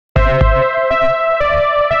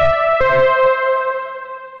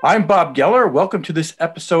I'm Bob Geller. Welcome to this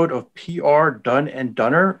episode of PR Done and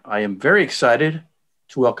Dunner. I am very excited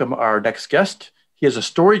to welcome our next guest. He has a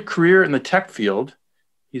storied career in the tech field.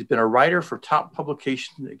 He's been a writer for top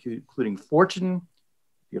publications, including Fortune,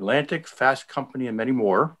 The Atlantic, Fast Company, and many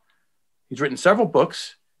more. He's written several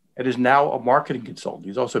books and is now a marketing consultant.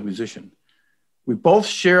 He's also a musician. We both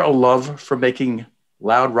share a love for making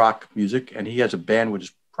loud rock music, and he has a band which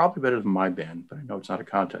is probably better than my band, but I know it's not a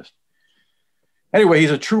contest. Anyway,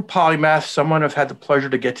 he's a true polymath, someone I've had the pleasure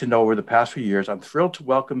to get to know over the past few years. I'm thrilled to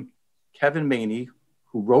welcome Kevin Maney,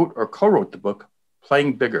 who wrote or co-wrote the book,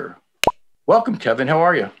 Playing Bigger. Welcome, Kevin. How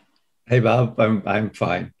are you? Hey, Bob. I'm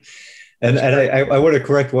fine. And I want to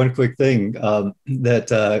correct one quick thing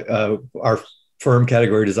that our firm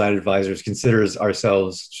Category Design Advisors considers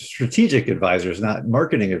ourselves strategic advisors, not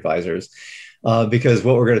marketing advisors, because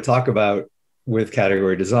what we're going to talk about with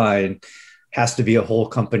category design has to be a whole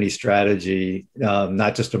company strategy,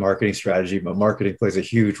 not just a marketing strategy, but marketing plays a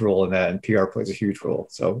huge role in that, and PR plays a huge role.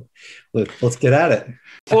 So let's get at it.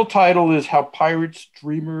 Full title is How Pirates,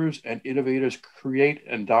 Dreamers, and Innovators Create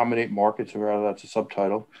and Dominate Markets, or rather that's a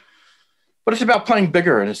subtitle. But it's about playing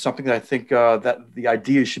bigger, and it's something that I think that the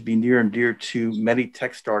idea should be near and dear to many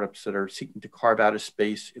tech startups that are seeking to carve out a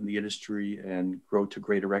space in the industry and grow to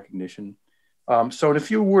greater recognition. So in a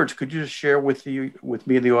few words, could you just share with me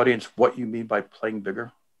and the audience what you mean by playing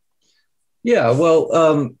bigger? Yeah, well,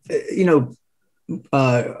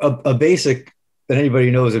 a basic that anybody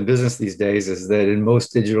knows in business these days is that in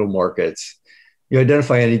most digital markets, you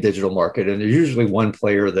identify any digital market, and there's usually one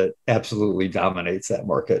player that absolutely dominates that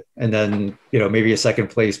market. And then, maybe a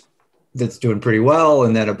second place that's doing pretty well,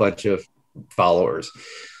 and then a bunch of followers.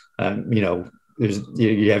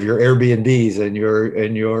 You have your Airbnbs and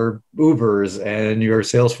your Ubers and your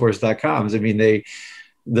Salesforce.coms. I mean,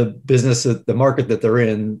 the market that they're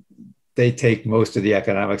in, they take most of the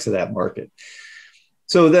economics of that market.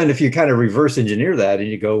 So then if you kind of reverse engineer that and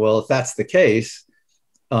you go, well, if that's the case,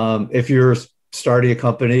 if you're starting a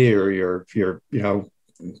company or you're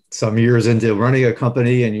some years into running a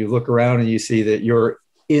company and you look around and you see that you're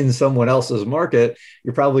in someone else's market,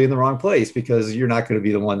 you're probably in the wrong place because you're not going to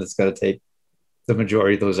be the one that's going to take the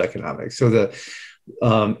majority of those economics. So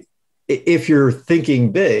if you're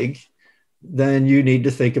thinking big, then you need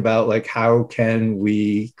to think about like, how can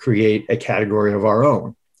we create a category of our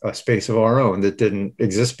own, a space of our own that didn't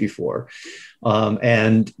exist before,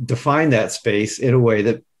 and define that space in a way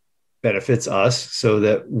that benefits us so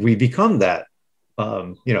that we become that,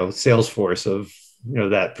 Salesforce of,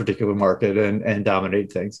 that particular market and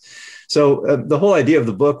dominate things. So the whole idea of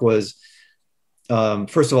the book was,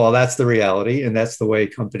 first of all, that's the reality. And that's the way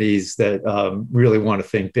companies that really want to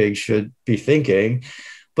think big should be thinking.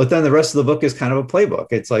 But then the rest of the book is kind of a playbook.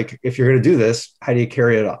 It's like, if you're going to do this, how do you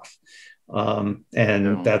carry it off?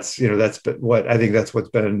 That's what I think that's what's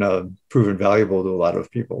been proven valuable to a lot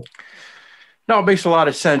of people. No, it makes a lot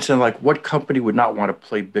of sense. And like, what company would not want to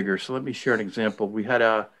play bigger? So let me share an example. We had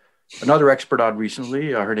another expert on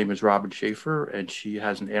recently. Her name is Robin Schaefer, and she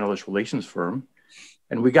has an analyst relations firm.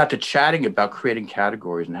 And we got to chatting about creating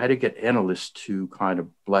categories and how to get analysts to kind of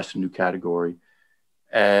bless a new category.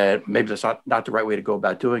 And maybe that's not the right way to go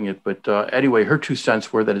about doing it. But anyway, her 2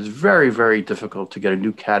 cents were that it's very, very difficult to get a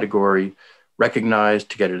new category recognized,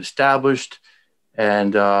 to get it established.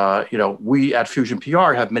 And, we at Fusion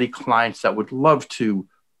PR have many clients that would love to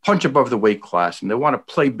punch above the weight class, and they want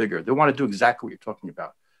to play bigger. They want to do exactly what you're talking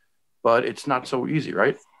about. But it's not so easy,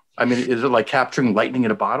 right? I mean, is it like capturing lightning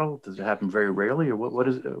in a bottle? Does it happen very rarely, or what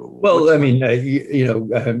is it? Well, I mean,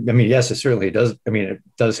 yes, it certainly does. I mean, it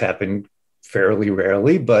does happen fairly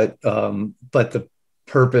rarely, but the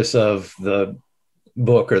purpose of the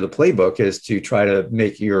book or the playbook is to try to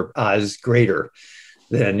make your odds greater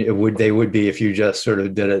than they would be if you just sort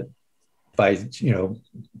of did it by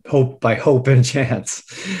hope and chance.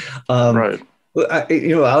 Right.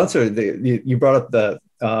 I'll answer. You brought up the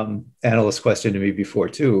analyst question to me before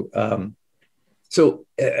too. So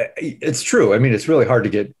it's true. I mean, it's really hard to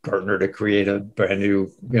get Gartner to create a brand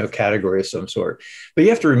new, category of some sort. But you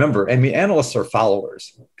have to remember, I mean, analysts are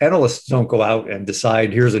followers. Analysts don't go out and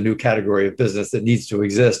decide, here's a new category of business that needs to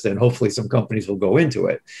exist, and hopefully some companies will go into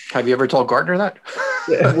it. Have you ever told Gartner that?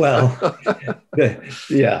 Well,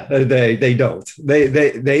 yeah, they don't.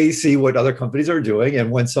 They see what other companies are doing,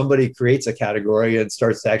 and when somebody creates a category and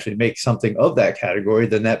starts to actually make something of that category,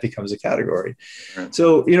 then that becomes a category. Right.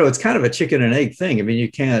 So it's kind of a chicken and egg thing. I mean,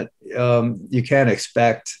 you can't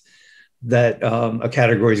expect that a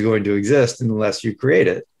category is going to exist unless you create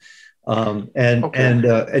it, and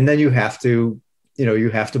then you have to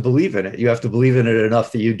believe in it. You have to believe in it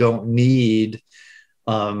enough that you don't need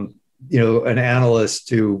an analyst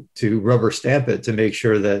to rubber stamp it to make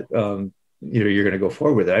sure that you're going to go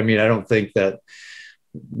forward with it. I mean, I don't think that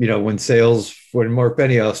when Mark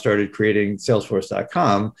Benioff started creating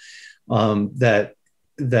Salesforce.com,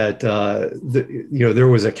 there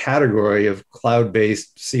was a category of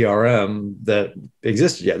cloud-based CRM that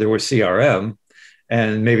existed. Yeah, there was CRM,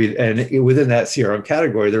 and within that CRM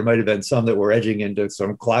category, there might have been some that were edging into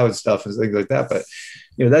some cloud stuff and things like that. But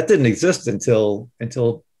that didn't exist until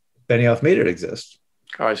Benioff made it exist.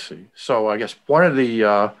 I see. So I guess one of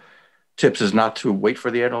the tips is not to wait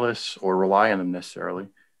for the analysts or rely on them necessarily.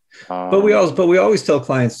 But we always tell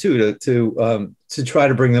clients too to try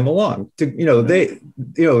to bring them along.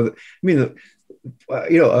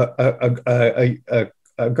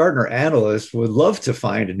 A Gartner analyst would love to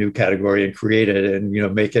find a new category and create it and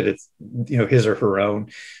make it his or her own.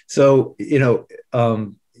 So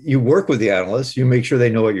you work with the analysts, you make sure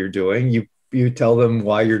they know what you're doing, you tell them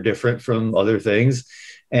why you're different from other things,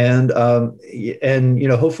 and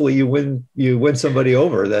hopefully you win somebody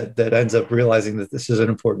over that ends up realizing that this is an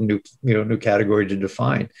important new category to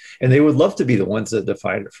define, and they would love to be the ones that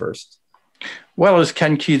define it first. Well, as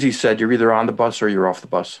Ken Kesey said, you're either on the bus or you're off the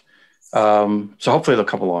bus. So hopefully they'll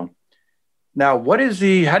come along. Now, how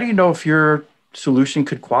do you know if your solution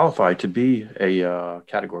could qualify to be a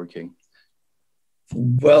category king?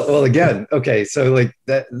 Well, again, okay. So like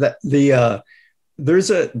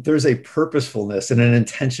there's a purposefulness and an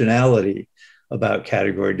intentionality about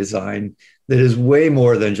category design that is way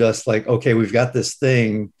more than just like, okay, we've got this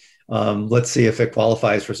thing. Let's see if it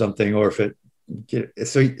qualifies for something or if it.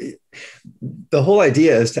 So the whole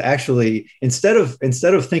idea is to actually, instead of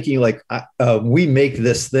thinking like we make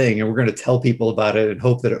this thing and we're going to tell people about it and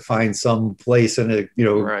hope that it finds some place and it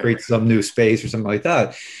creates some new space or something like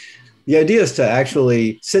that. The idea is to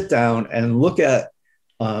actually sit down and look at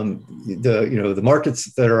the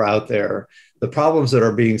markets that are out there, the problems that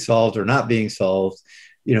are being solved or not being solved,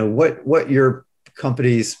 what your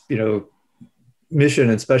company's mission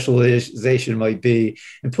and specialization might be,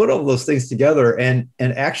 and put all those things together and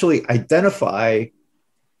actually identify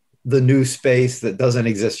the new space that doesn't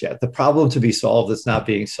exist yet, the problem to be solved that's not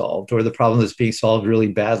being solved, or the problem that's being solved really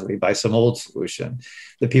badly by some old solution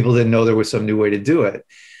that people didn't know there was some new way to do it.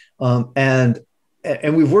 And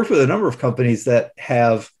we've worked with a number of companies that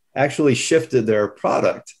have actually shifted their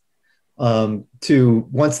product to,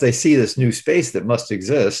 once they see this new space that must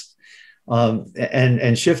exist,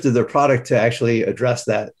 and shifted their product to actually address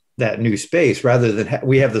that new space, rather than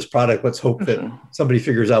we have this product, let's hope that somebody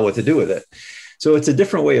figures out what to do with it. So it's a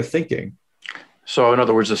different way of thinking. So in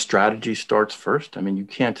other words, the strategy starts first. I mean,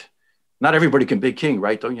 not everybody can be king,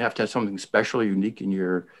 right? Don't you have to have something special, unique in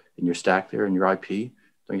your stack there, in your IP?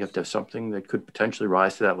 Don't you have to have something that could potentially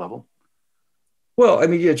rise to that level? Well, I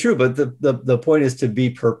mean, yeah, true. But the point is to be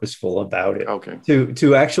purposeful about it. Okay.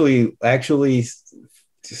 To actually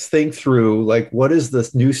think through, like, what is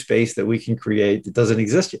this new space that we can create that doesn't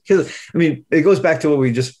exist yet? Because, I mean, it goes back to what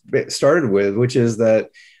we just started with, which is that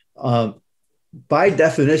by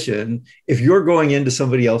definition, if you're going into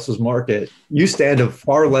somebody else's market, you stand a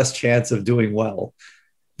far less chance of doing well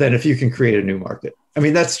than if you can create a new market. I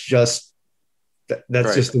mean, that's just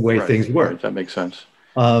just the way things work. Right. That makes sense.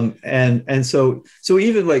 And so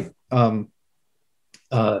even like, and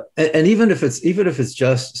even if it's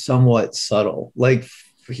just somewhat subtle, like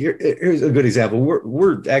here's a good example.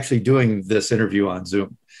 We're actually doing this interview on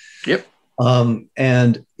Zoom. Yep.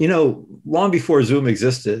 And long before Zoom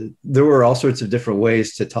existed, there were all sorts of different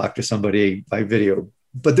ways to talk to somebody by video,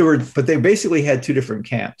 but they basically had two different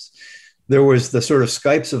camps. There was the sort of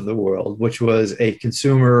Skypes of the world, which was a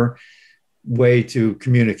consumer way to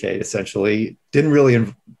communicate, essentially.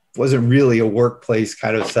 Wasn't really a workplace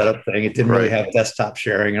kind of setup thing. It didn't really have desktop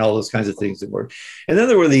sharing and all those kinds of things that work. And then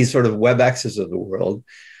there were these sort of WebExes of the world,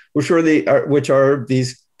 which are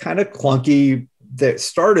these kind of clunky, that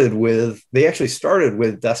actually started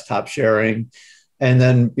with desktop sharing, and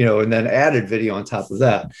then added video on top of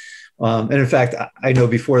that. And in fact, I know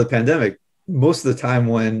before the pandemic, most of the time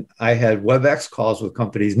when I had WebEx calls with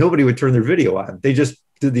companies, nobody would turn their video on. They just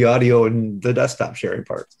did the audio and the desktop sharing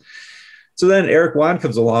parts. So then Eric Wan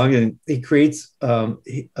comes along and he creates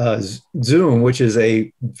Zoom, which is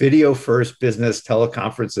a video first business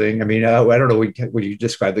teleconferencing. I mean, I don't know what you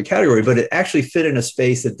describe the category, but it actually fit in a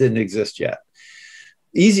space that didn't exist yet.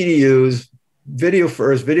 Easy to use, video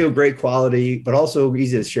first, video great quality, but also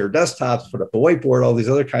easy to share desktops, put up a whiteboard, all these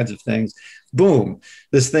other kinds of things. Boom,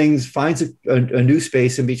 this thing finds a new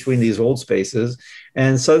space in between these old spaces.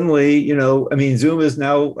 And suddenly, Zoom is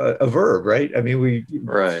now a verb, right? I mean, we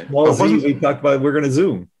talked about we're going to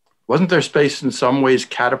Zoom. Wasn't their space in some ways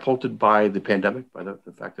catapulted by the pandemic, by the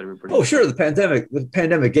fact that everybody? Oh, sure. The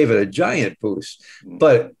pandemic gave it a giant boost, Mm.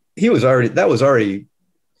 but that was already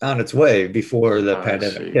on its way before the I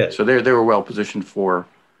pandemic see. hit. So they were well positioned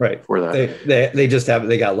Right. for that.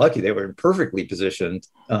 They got lucky. They were perfectly positioned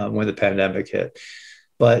when the pandemic hit.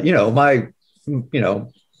 But my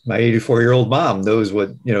 84-year-old mom knows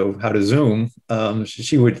how to Zoom.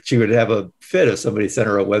 She would have a fit if somebody sent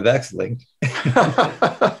her a WebEx link.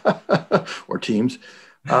 Or Teams.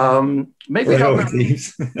 Maybe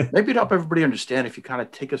Teams. Maybe to help everybody understand, if you kind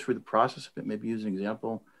of take us through the process of it, maybe use an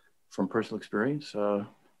example from personal experience. Do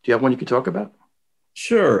you have one you could talk about?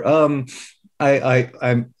 Sure. I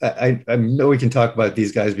know we can talk about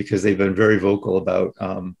these guys because they've been very vocal about.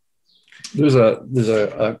 There's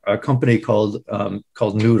a company called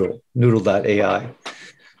Noodle.ai,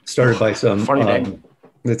 started by some funny name.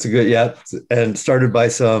 It's a good, yeah, and started by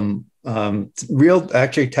some real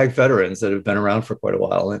actually tech veterans that have been around for quite a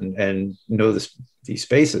while and know these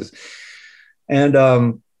spaces. And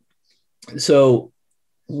so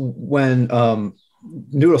when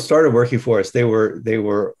Noodle started working for us, they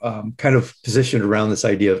were kind of positioned around this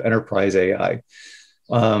idea of enterprise AI,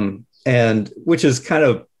 and which is kind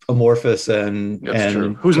of amorphous and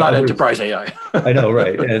true. Who's not enterprise AI? I know,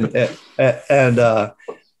 right? And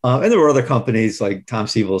there were other companies like Tom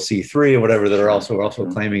Sievel's C3 or whatever that are also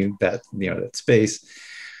claiming that that space.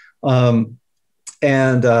 And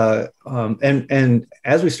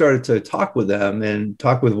as we started to talk with them and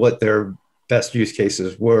talk with what their best use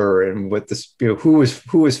cases were and what this who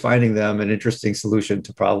was finding them an interesting solution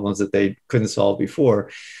to problems that they couldn't solve before,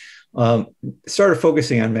 started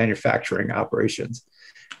focusing on manufacturing operations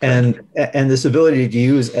and this ability to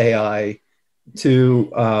use AI to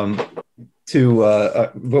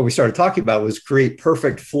what we started talking about was create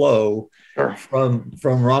perfect flow from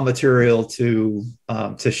raw material to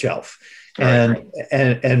shelf. And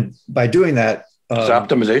by doing that, is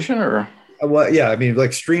optimization or? Well, yeah, I mean,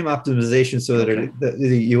 like stream optimization, so that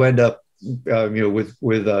you end up, with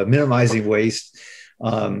minimizing waste,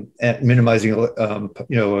 and minimizing,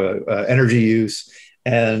 energy use,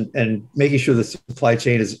 and making sure the supply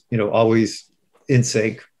chain is, always in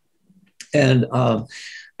sync, so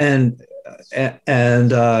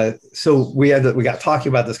we got talking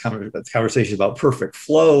about this conversation about perfect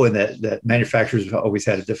flow, and that manufacturers have always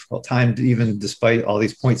had a difficult time, even despite all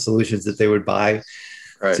these point solutions that they would buy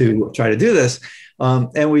to try to do this.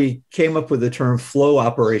 And we came up with the term flow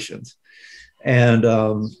operations, and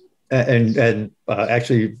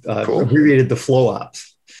actually abbreviated the flow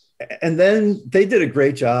ops. And then they did a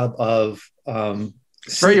great job of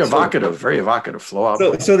very evocative flow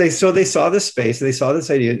up. So they saw this space, they saw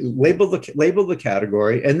this idea, labeled the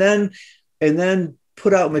category, and then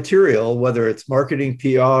put out material, whether it's marketing,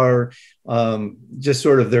 PR, just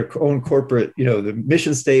sort of their own corporate, the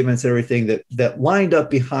mission statements, everything that lined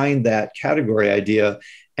up behind that category idea,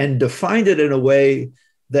 and defined it in a way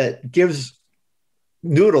that gives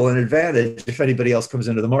Noodle an advantage if anybody else comes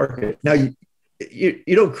into the market. Now,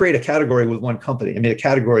 you don't create a category with one company. I mean, a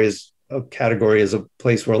category is a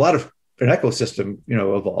place where an ecosystem,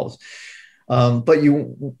 evolves. But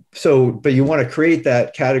you want to create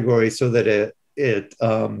that category so that it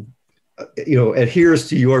adheres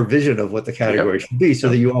to your vision of what the category should be, so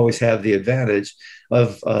that you always have the advantage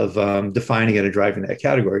of defining it and driving that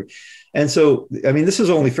category. And so, I mean, this is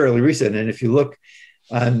only fairly recent. And if you look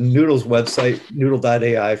on Noodle's website,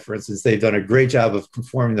 Noodle.ai, for instance, they've done a great job of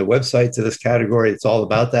conforming the website to this category. It's all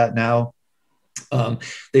about that now.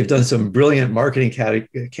 They've done some brilliant marketing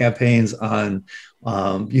campaigns on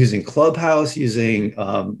using Clubhouse, using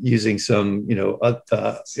some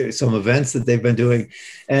some events that they've been doing,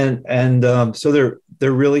 and so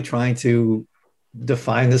they're really trying to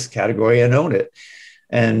define this category and own it,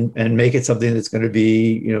 and make it something that's going to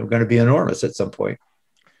be enormous at some point.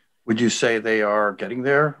 Would you say they are getting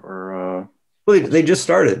there, or? Well, they just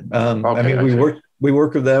started. I mean, we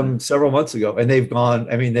worked with them several months ago, and they've gone.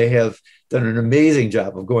 I mean, they have done an amazing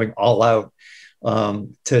job of going all out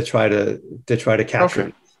to try to capture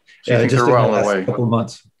it. So you think just they're well in the on their last way? couple of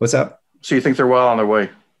months. What's that? So you think they're well on their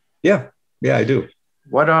way? Yeah, I do.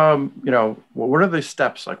 What what are the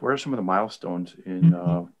steps? Like, what are some of the milestones in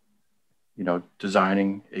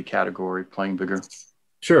designing a category, playing bigger?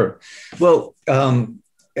 Sure. Well,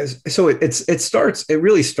 so it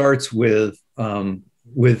really starts with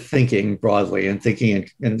thinking broadly and thinking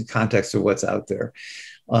in the context of what's out there.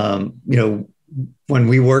 When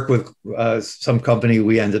we work with some company,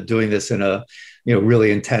 we end up doing this in a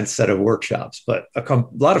really intense set of workshops. But a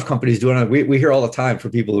lot of companies do it. We hear all the time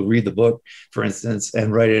from people who read the book, for instance,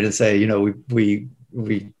 and write it and say, we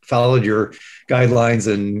we followed your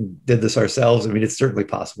guidelines and did this ourselves. I mean, it's certainly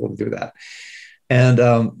possible to do that. And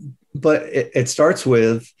but it starts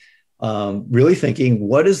with really thinking,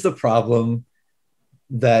 what is the problem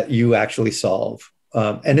that you actually solve?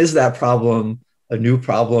 And is that problem a new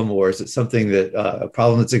problem, or is it something that a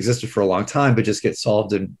problem that's existed for a long time but just gets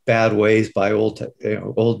solved in bad ways by old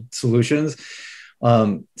solutions?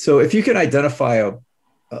 So if you can identify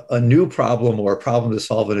a new problem or a problem to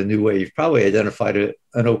solve in a new way, you've probably identified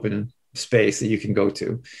an open space that you can go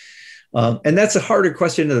to. And that's a harder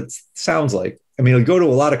question than it sounds like. I mean, I go to a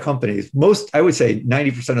lot of companies, I would say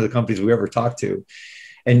 90% of the companies we ever talk to,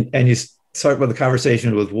 and you start with the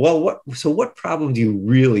conversation with, well, what problem do you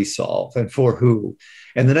really solve and for who?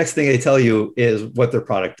 And the next thing they tell you is what their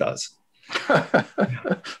product does.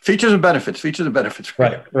 Features and benefits.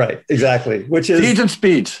 Right, exactly. Which is speeds and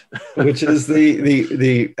speeds. Which is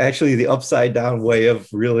the actually the upside down way of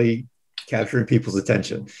really capturing people's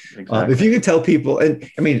attention. Exactly. If you can tell people, and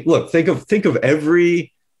I mean, look, think of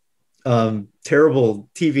every terrible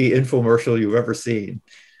TV infomercial you've ever seen,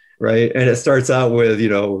 right? And it starts out with,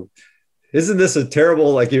 isn't this a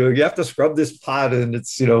terrible, like, you have to scrub this pot and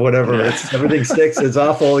it's, whatever, yeah. It's everything sticks, it's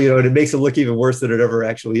awful, and it makes it look even worse than it ever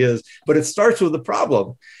actually is. But it starts with the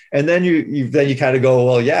problem. And then you kind of go,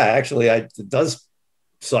 well, yeah, actually it does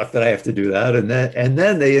suck that I have to do that. And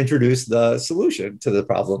then they introduce the solution to the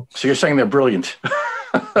problem. So you're saying they're brilliant.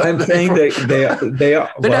 I'm saying they are. They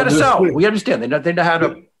know how to sell. We understand. They know how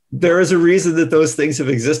to. There is a reason that those things have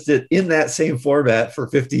existed in that same format for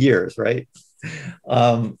 50 years, right?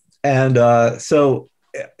 So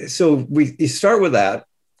we start with that,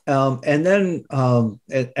 and then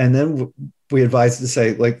we advise to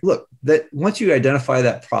say, like, look, that once you identify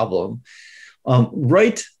that problem,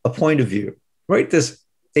 write a point of view, write this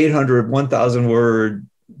 800, 1,000 word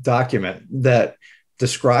document that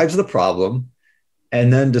describes the problem,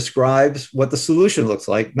 and then describes what the solution looks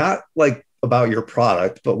like, not like about your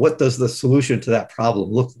product, but what does the solution to that problem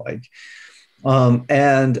look like? And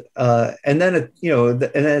then and then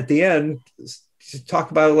at the end, talk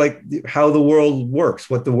about like how the world works,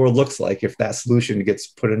 what the world looks like if that solution gets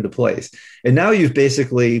put into place. And now you've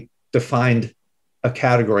basically defined a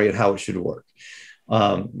category and how it should work.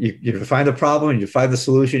 You define the problem, you define the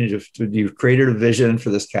solution, you've created a vision for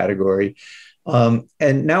this category,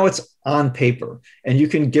 and now it's on paper, and you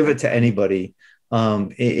can give it to anybody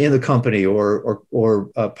in the company or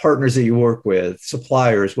partners that you work with,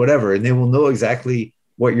 suppliers, whatever, and they will know exactly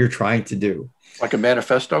what you're trying to do. Like a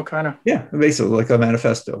manifesto, kind of. Yeah, basically like a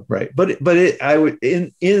manifesto, right?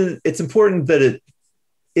 It's important that it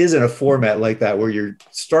is in a format like that, where you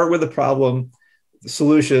start with the problem, the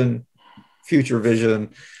solution, future vision.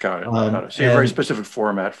 Got it. So a very specific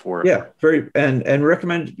format for it. Yeah, and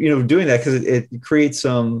recommend doing that, because it creates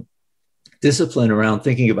some discipline around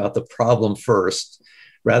thinking about the problem first,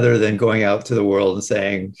 rather than going out to the world and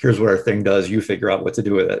saying, here's what our thing does, you figure out what to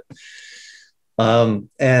do with it. And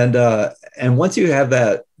once you have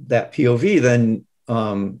that POV,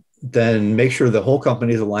 then make sure the whole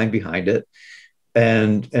company is aligned behind it,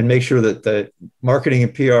 and make sure that the marketing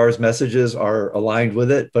and PR's messages are aligned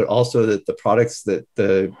with it, but also that the products that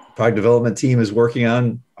the product development team is working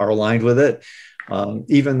on are aligned with it.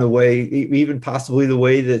 Even possibly the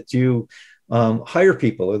way that you hire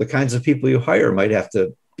people, or the kinds of people you hire, might have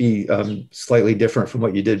to be slightly different from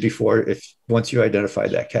what you did before, once you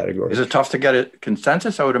identified that category. Is it tough to get a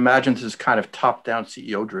consensus? I would imagine this is kind of top-down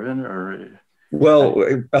CEO driven, or... Well,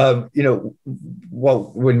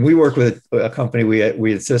 when we work with a company,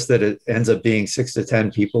 we insist that it ends up being 6 to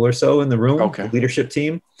 10 people or so in the room, okay. The leadership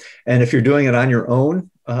team. And if you're doing it on your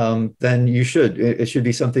own, then it should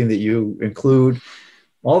be something that you include.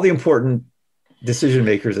 All the important decision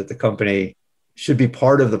makers at the company should be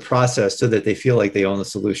part of the process, so that they feel like they own the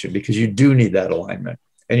solution, because you do need that alignment,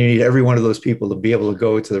 and you need every one of those people to be able to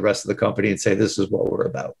go to the rest of the company and say, this is what we're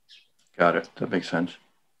about. Got it. That makes sense.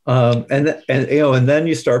 And then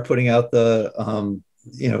you start putting out the, on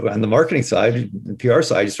the marketing side, the PR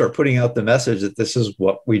side, you start putting out the message that this is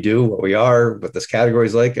what we do, what we are, what this category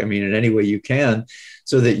is like. I mean, in any way you can,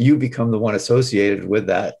 so that you become the one associated with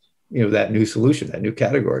that, that new solution, that new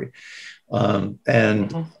category, and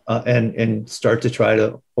start to try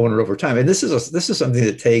to own it over time. And this is something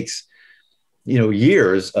that takes,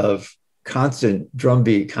 years of constant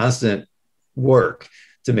drumbeat, constant work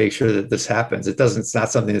to make sure that this happens. It's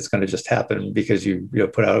not something that's going to just happen because you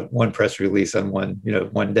put out one press release on one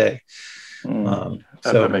day.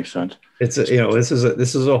 That makes sense. It's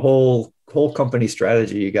this is a whole company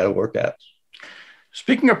strategy you got to work at.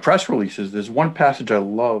 Speaking of press releases, there's one passage I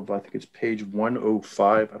love. I think it's page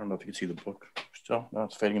 105. I don't know if you can see the book. So no,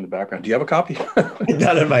 it's fading in the background. Do you have a copy?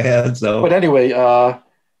 Not in my hands, though. But anyway,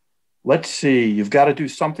 let's see. You've got to do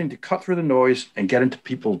something to cut through the noise and get into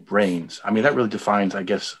people's brains. I mean, that really defines, I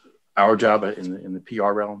guess, our job in the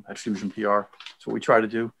PR realm at Fusion PR. That's what we try to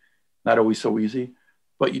do. Not always so easy.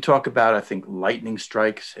 But you talk about, I think, lightning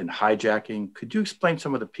strikes and hijacking. Could you explain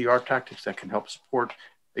some of the PR tactics that can help support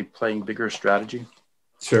a playing bigger strategy?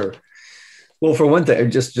 Sure. Well, for one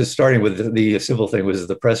thing, just starting with the simple thing was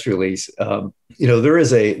the press release. There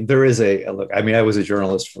is a look. I mean, I was a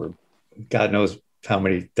journalist for God knows how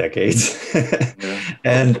many decades, yeah.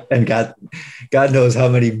 and God knows how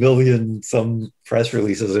many million some press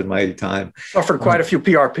releases in my time. Suffered quite a few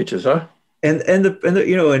PR pitches, huh?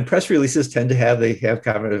 And press releases tend to have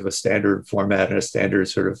kind of a standard format and a standard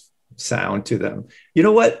sort of sound to them. You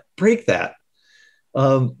know what? Break that.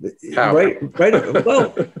 Right.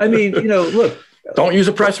 Well, I mean, look. Don't use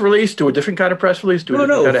a press release. Do a different kind of press release. Do a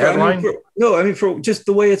different kind of headline. For just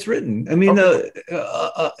the way it's written. I mean,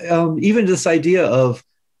 even this idea of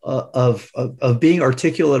being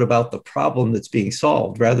articulate about the problem that's being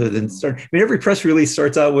solved, rather than start. I mean, every press release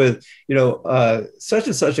starts out with, such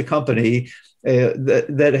and such a company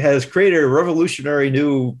that has created a revolutionary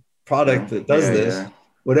new product that does this,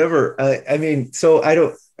 whatever. I mean, so I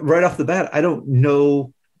don't. Right off the bat, I don't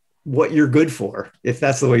know what you're good for if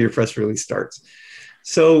that's the way your press release starts.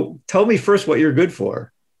 So tell me first what you're good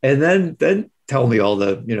for, and then tell me all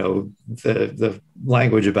the the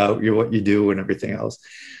language about what you do and everything else.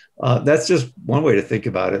 That's just one way to think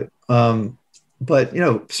about it. But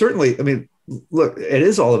certainly, I mean, look, it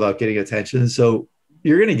is all about getting attention. So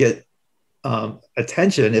you're going to get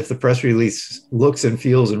attention if the press release looks and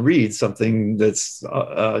feels and reads something that's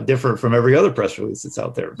different from every other press release that's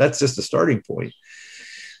out there. That's just a starting point.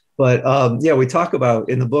 But we talk about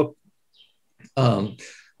in the book, one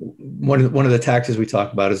of the tactics we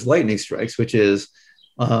talk about is lightning strikes, which is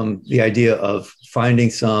the idea of finding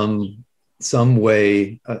some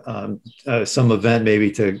way, some event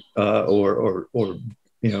maybe to or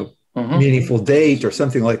meaningful date or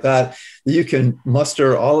something like that you can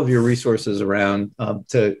muster all of your resources around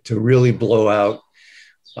to really blow out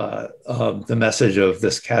the message of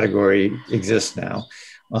this category exists now.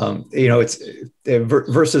 It's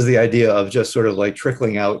versus the idea of just sort of like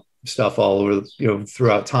trickling out stuff all over,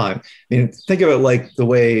 throughout time. I mean, think of it like the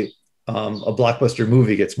way a blockbuster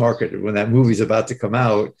movie gets marketed. When that movie's about to come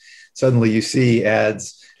out, suddenly you see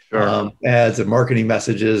ads, ads and marketing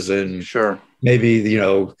messages, and maybe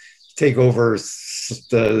take over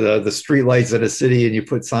the street lights in a city, and you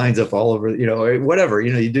put signs up all over, whatever,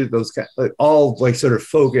 you do those all like sort of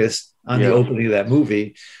focused on the opening of that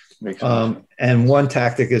movie. And one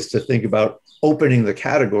tactic is to think about opening the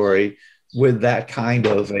category with that kind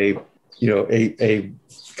of a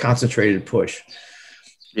concentrated push.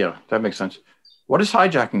 Yeah, that makes sense. What does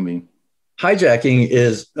hijacking mean? Hijacking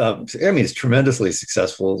is, it's a tremendously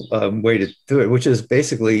successful way to do it, which is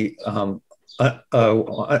basically,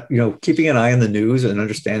 keeping an eye on the news and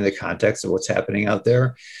understanding the context of what's happening out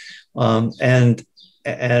there, and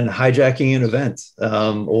hijacking an event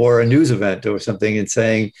or a news event or something, and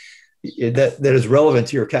saying that is relevant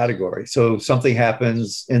to your category. So something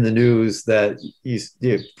happens in the news that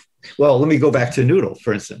well, let me go back to Noodle,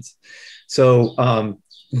 for instance. So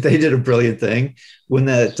they did a brilliant thing when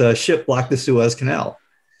that ship blocked the Suez Canal,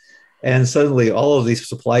 and suddenly all of these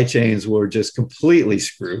supply chains were just completely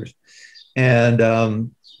screwed. And the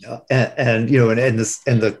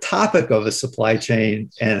topic of a supply chain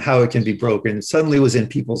and how it can be broken suddenly was in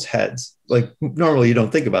people's heads. Like normally you don't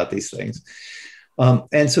think about these things.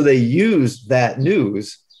 And so they used that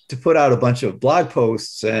news to put out a bunch of blog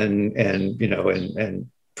posts and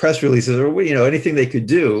press releases, or anything they could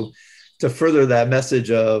do to further that message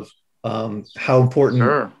of how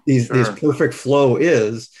important these perfect flow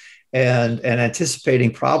is, and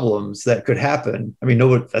anticipating problems that could happen. I mean,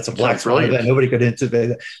 that's a black swan event. Nobody could anticipate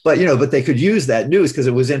that, but they could use that news because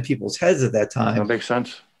it was in people's heads at that time. That makes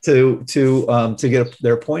sense. To get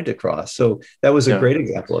their point across. So that was a great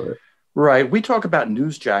example of it. Right. We talk about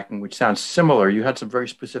newsjacking, which sounds similar. You had some very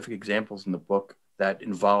specific examples in the book that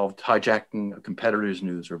involved hijacking a competitor's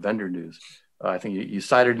news or vendor news. I think you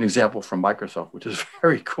cited an example from Microsoft, which is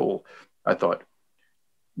very cool, I thought.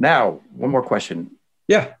 Now, one more question.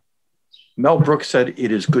 Yeah. Mel Brooks said,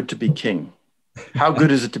 "It is good to be king." How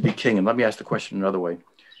good is it to be king? And let me ask the question another way.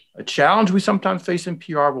 A challenge we sometimes face in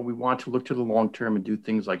PR when we want to look to the long term and do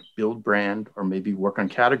things like build brand or maybe work on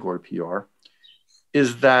category PR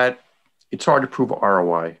is that it's hard to prove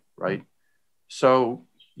ROI, right? So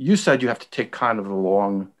you said you have to take kind of a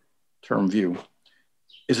long-term view.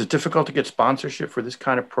 Is it difficult to get sponsorship for this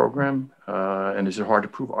kind of program? And is it hard to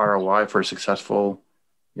prove ROI for a successful,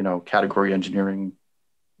 category engineering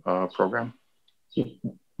program?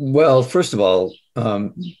 Well, first of all,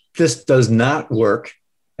 this does not work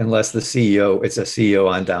unless the CEO, it's a CEO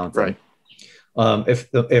on down thing. Right.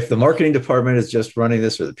 If the marketing department is just running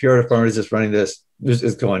this or the PR department is just running this,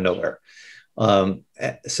 it's going nowhere.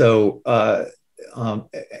 So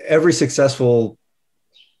every successful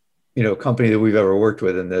company that we've ever worked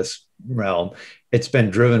with in this realm, it's been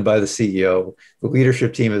driven by the CEO. The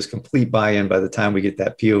leadership team is complete buy-in by the time we get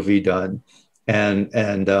that POV done, and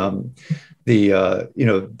that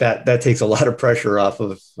takes a lot of pressure off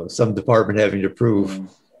of some department having to prove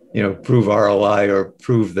ROI or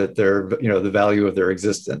prove that they're the value of their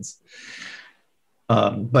existence.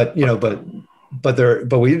 But we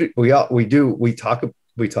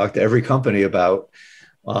talk to every company about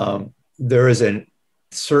there is a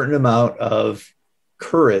certain amount of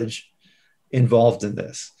courage involved in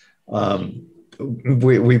this.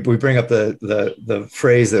 We bring up the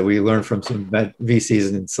phrase that we learned from some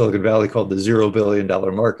VCs in Silicon Valley called the $0 billion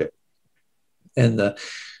market, and a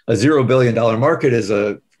 $0 billion market is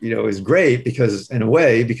great because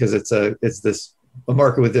it's a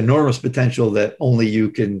market with enormous potential that only you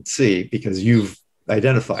can see because you've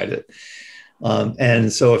identified it.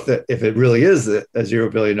 And so if it really is a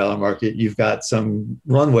 $0 billion market, you've got some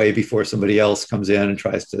runway before somebody else comes in and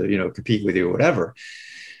tries to compete with you or whatever.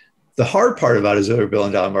 The hard part about a $0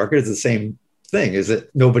 billion market is the same thing, is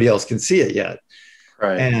that nobody else can see it yet.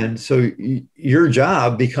 Right. And so your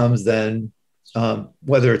job becomes then,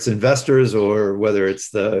 whether it's investors or whether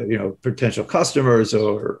it's the potential customers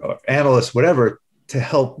or analysts, whatever, to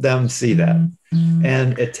help them see that.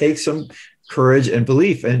 And it takes some courage and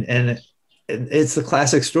belief. And it's the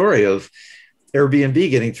classic story of Airbnb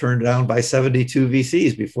getting turned down by 72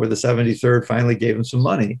 VCs before the 73rd finally gave them some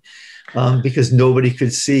money, because nobody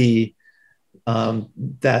could see that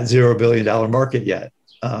 $0 billion market yet.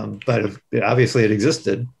 But obviously it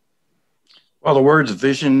existed. Well, the words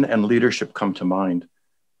vision and leadership come to mind.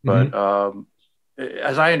 But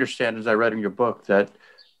as I understand, as I read in your book, that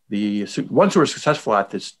the ones who are successful at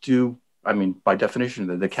this do, by definition,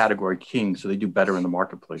 they're the category kings, so they do better in the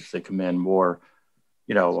marketplace. They command more,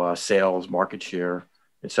 sales, market share,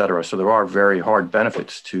 et cetera. So there are very hard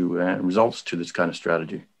benefits to results to this kind of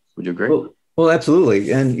strategy. Would you agree? Well,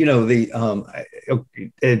 absolutely. And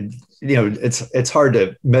it's hard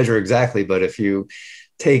to measure exactly, but if you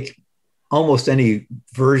take almost any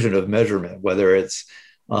version of measurement, whether it's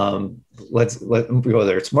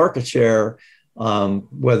whether it's market share,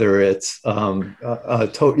 whether it's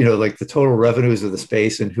like the total revenues of the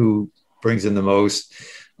space and who brings in the most,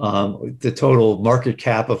 the total market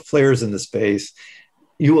cap of players in the space,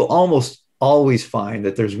 you will almost always find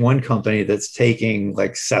that there's one company that's taking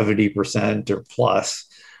like 70% or plus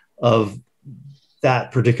of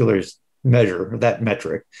that particular measure, that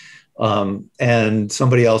metric. And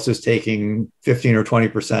somebody else is taking 15 or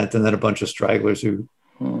 20%, and then a bunch of stragglers who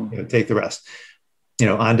take the rest.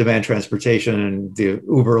 On-demand transportation and the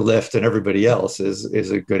Uber, Lyft, and everybody else is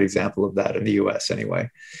a good example of that in the US anyway.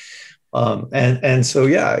 And so,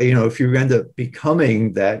 if you end up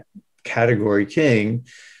becoming that category king,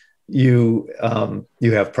 you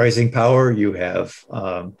have pricing power, you have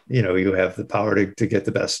the power to get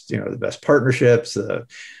the best partnerships.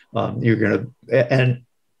 You're going to, and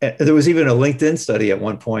there was even a LinkedIn study at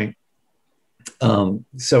one point, a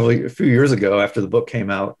few years ago after the book came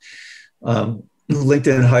out.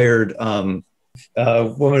 LinkedIn hired a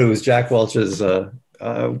woman who was Jack Welch's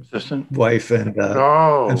assistant wife, and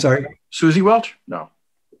I'm sorry, Susie Welch. No.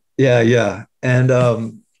 Yeah, and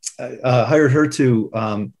hired her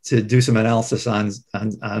to do some analysis on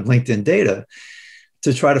LinkedIn data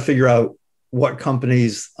to try to figure out what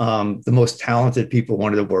companies the most talented people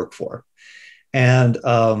wanted to work for. And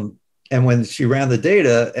when she ran the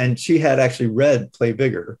data, and she had actually read Play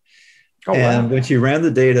Bigger. Oh, and wow. When she ran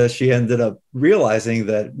the data, she ended up realizing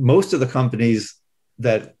that most of the companies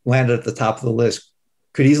that landed at the top of the list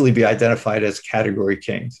could easily be identified as category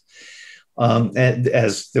kings, and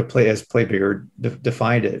as Play Bigger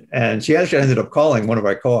defined it. And she actually ended up calling one of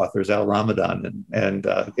our co-authors, Al Ramadan, and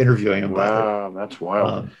interviewing him. Wow, that's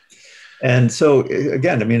wild. And so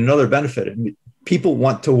again, another benefit. People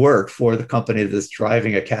want to work for the company that's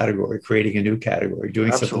driving a category, creating a new category,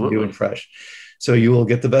 doing something new and fresh. So you will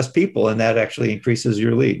get the best people, and that actually increases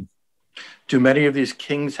your lead. Do many of these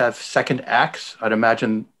kings have second acts? I'd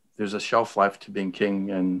imagine there's a shelf life to being king,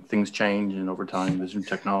 and things change, and over time there's new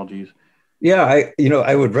technologies. Yeah,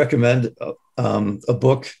 I would recommend a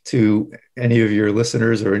book to any of your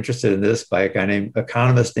listeners who are interested in this by a guy named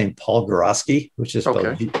economist named Paul Goroski, which is spelled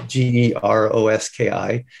Okay.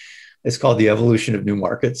 Geroski. It's called The Evolution of New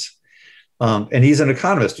Markets. And he's an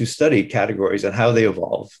economist who studied categories and how they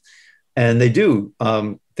evolve. And they do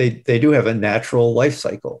have a natural life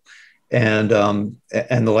cycle. And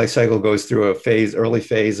the life cycle goes through early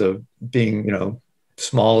phase of being,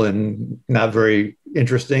 small and not very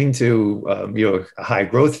interesting to a high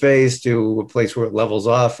growth phase to a place where it levels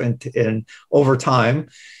off, and over time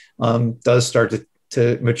does start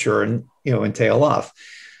to mature and tail off.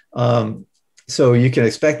 So you can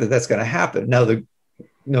expect that that's going to happen. Now the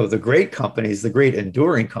great companies, the great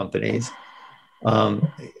enduring companies, Apple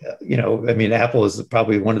is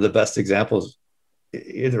probably one of the best examples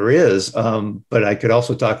there is. But I could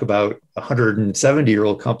also talk about a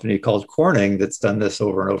 170-year-old company called Corning that's done this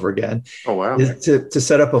over and over again. Oh, wow. Is to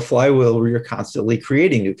set up a flywheel where you're constantly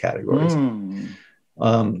creating new categories.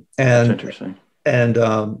 That's And interesting.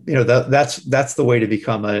 that's the way to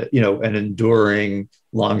become an enduring,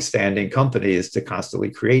 long-standing company, is to constantly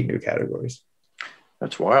create new categories.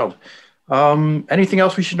 That's wild. Anything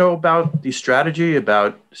else we should know about the strategy,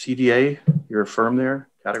 about CDA, your firm there,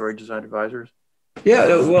 Category Design Advisors? Yeah,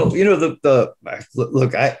 well,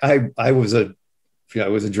 look, I was a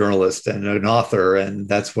journalist and an author, and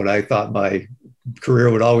that's what I thought my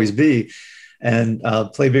career would always be. And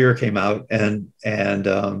Play Bigger came out, and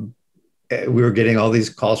we were getting all these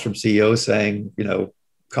calls from CEOs saying,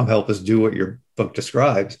 come help us do what your book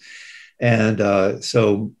describes. And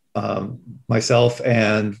so myself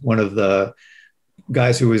and one of the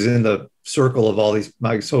guys who was in the circle of all these,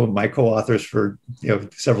 my co-authors for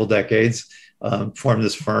several decades, formed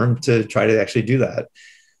this firm to try to actually do that.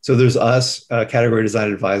 So there's us, Category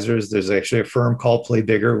Design Advisors. There's actually a firm called Play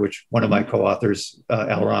Bigger, which one of my co-authors,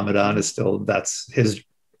 Al Ramadan, that's his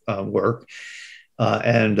work.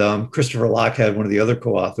 And Christopher Lockhead, one of the other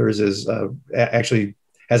co-authors, actually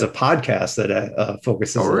has a podcast that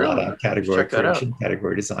focuses a lot on category creation,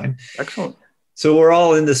 category design. Excellent. So we're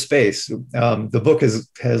all in this space. The book has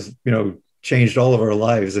changed all of our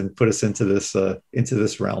lives and put us into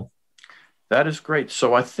this realm. That is great.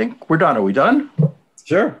 So I think we're done. Are we done?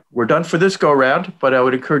 Sure. We're done for this go round, but I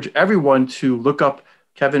would encourage everyone to look up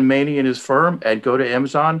Kevin Maney and his firm and go to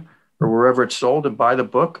Amazon or wherever it's sold and buy the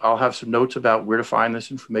book. I'll have some notes about where to find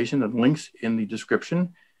this information and links in the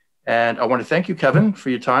description. And I want to thank you, Kevin, for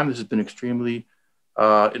your time. This has been extremely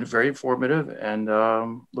very informative, and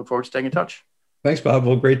look forward to staying in touch. Thanks, Bob.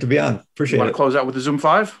 Well, great to be on. Appreciate it. You want to close out with the Zoom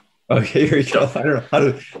 5? Okay, here you go. I don't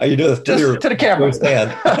know how you do this. Just to the camera.